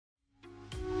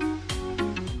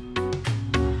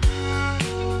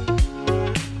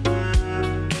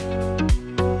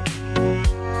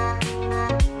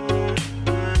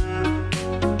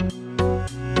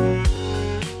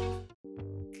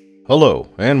Hello,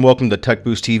 and welcome to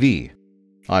TekBoost TV.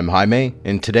 I'm Jaime,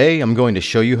 and today I'm going to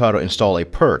show you how to install a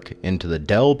PERC into the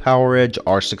Dell Poweredge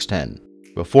R610.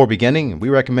 Before beginning, we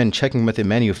recommend checking with the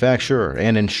manufacturer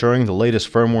and ensuring the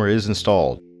latest firmware is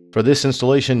installed. For this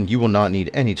installation, you will not need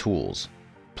any tools.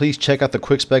 Please check out the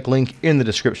quick spec link in the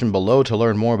description below to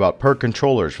learn more about PERC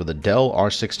controllers for the Dell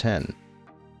R610.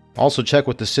 Also check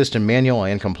with the system manual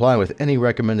and comply with any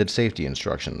recommended safety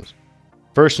instructions.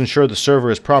 First, ensure the server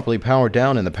is properly powered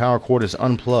down and the power cord is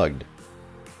unplugged.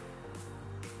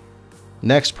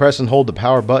 Next, press and hold the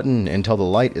power button until the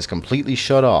light is completely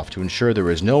shut off to ensure there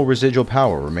is no residual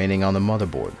power remaining on the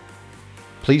motherboard.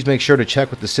 Please make sure to check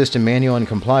with the system manual and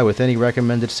comply with any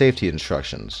recommended safety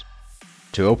instructions.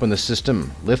 To open the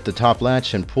system, lift the top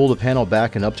latch and pull the panel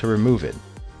back and up to remove it.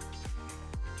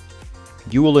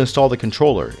 You will install the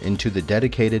controller into the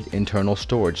dedicated internal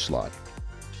storage slot.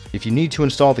 If you need to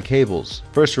install the cables,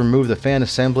 first remove the fan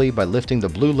assembly by lifting the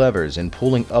blue levers and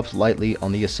pulling up lightly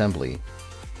on the assembly.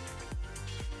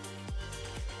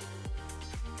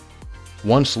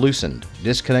 Once loosened,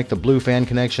 disconnect the blue fan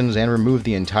connections and remove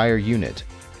the entire unit.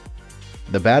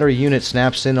 The battery unit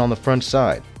snaps in on the front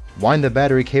side. Wind the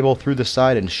battery cable through the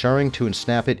side, ensuring to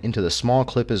snap it into the small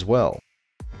clip as well.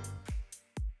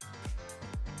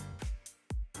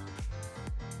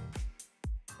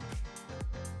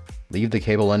 Leave the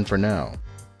cable in for now.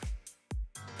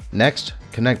 Next,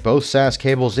 connect both SAS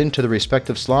cables into the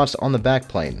respective slots on the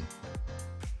backplane.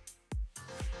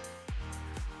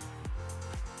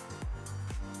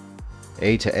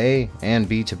 A to A and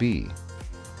B to B.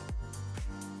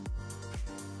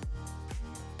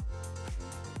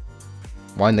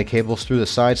 Wind the cables through the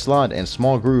side slot and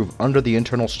small groove under the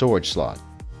internal storage slot.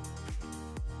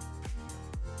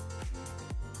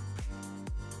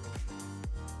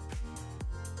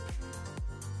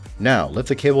 Now, lift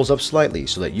the cables up slightly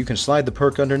so that you can slide the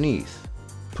PERC underneath.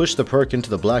 Push the PERC into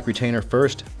the black retainer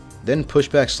first, then push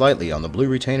back slightly on the blue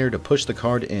retainer to push the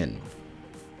card in.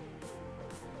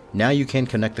 Now you can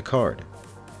connect the card.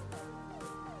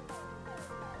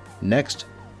 Next,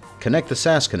 connect the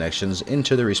SAS connections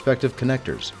into the respective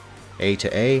connectors, A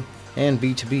to A and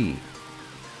B to B.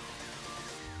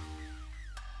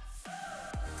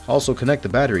 Also connect the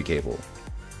battery cable.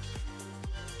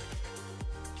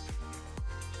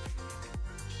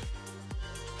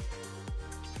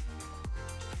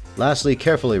 Lastly,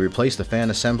 carefully replace the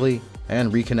fan assembly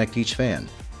and reconnect each fan.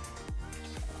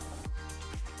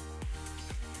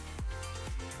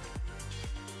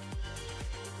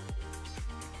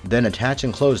 Then attach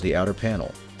and close the outer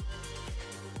panel.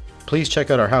 Please check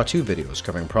out our how-to videos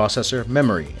covering processor,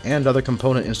 memory, and other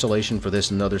component installation for this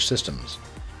and other systems.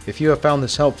 If you have found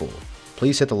this helpful,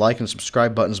 please hit the like and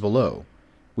subscribe buttons below.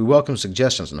 We welcome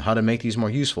suggestions on how to make these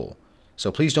more useful,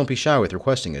 so please don't be shy with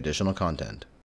requesting additional content.